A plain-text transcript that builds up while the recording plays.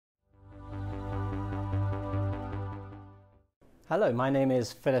Hello, my name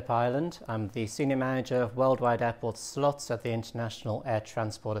is Philip Ireland. I'm the Senior Manager of Worldwide Airport Slots at the International Air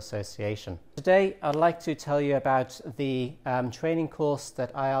Transport Association. Today, I'd like to tell you about the training course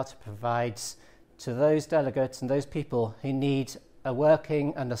that IATA provides to those delegates and those people who need a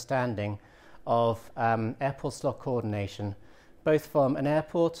working understanding of airport slot coordination, both from an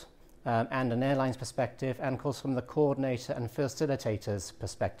airport and an airline's perspective, and of course from the coordinator and facilitator's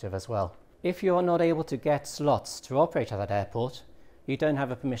perspective as well. If you're not able to get slots to operate at that airport, you don't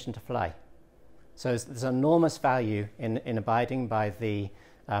have a permission to fly. So there's enormous value in abiding by the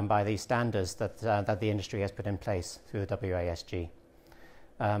standards that the industry has put in place through the WASG.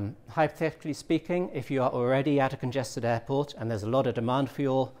 Hypothetically speaking, if you are already at a congested airport and there's a lot of demand for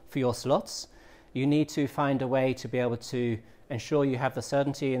your slots, you need to find a way to be able to ensure you have the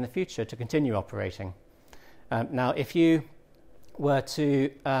certainty in the future to continue operating. Now, if you were to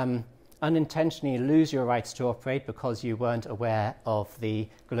unintentionally lose your rights to operate because you weren't aware of the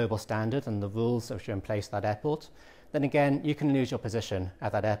global standard and the rules that are in place at that airport, then again, you can lose your position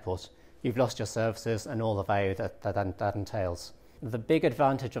at that airport. You've lost your services and all the value that entails. The big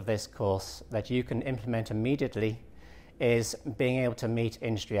advantage of this course that you can implement immediately is being able to meet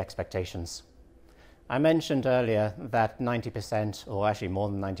industry expectations. I mentioned earlier that 90%, or actually more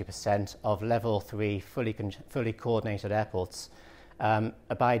than 90%, of level 3 fully coordinated airports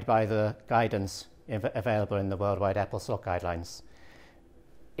abide by the guidance available in the Worldwide Airport Slot Guidelines.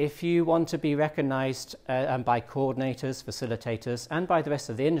 If you want to be recognised by coordinators, facilitators, and by the rest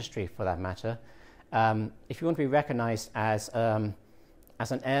of the industry for that matter, if you want to be recognised as an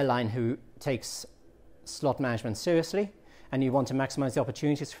airline who takes slot management seriously, and you want to maximise the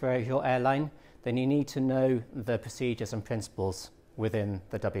opportunities for your airline, then you need to know the procedures and principles within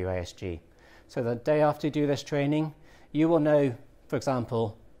the WASG. So the day after you do this training, you will know, for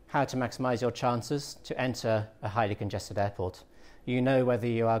example, how to maximise your chances to enter a highly congested airport. You know whether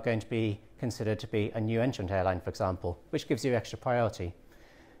you are going to be considered to be a new entrant airline, for example, which gives you extra priority.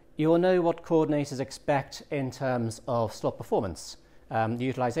 You will know what coordinators expect in terms of slot performance, the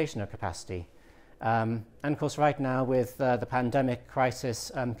utilisation of capacity. And of course, right now with the pandemic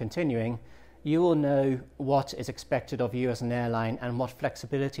crisis continuing, you will know what is expected of you as an airline and what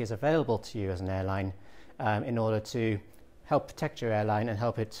flexibility is available to you as an airline in order to help protect your airline and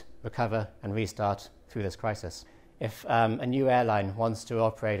help it recover and restart through this crisis. If a new airline wants to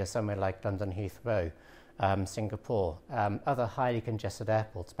operate at somewhere like London Heathrow, Singapore, other highly congested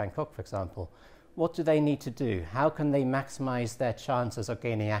airports, Bangkok for example, what do they need to do? How can they maximise their chances of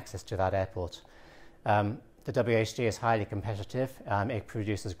gaining access to that airport? The WASG is highly competitive, it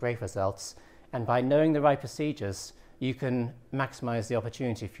produces great results, and by knowing the right procedures, you can maximise the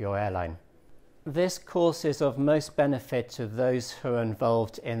opportunity for your airline. This course is of most benefit to those who are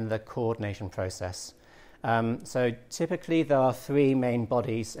involved in the coordination process. So typically there are three main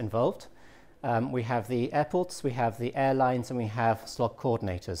bodies involved. We have the airports, we have the airlines, and we have slot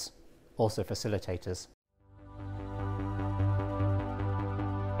coordinators, also facilitators.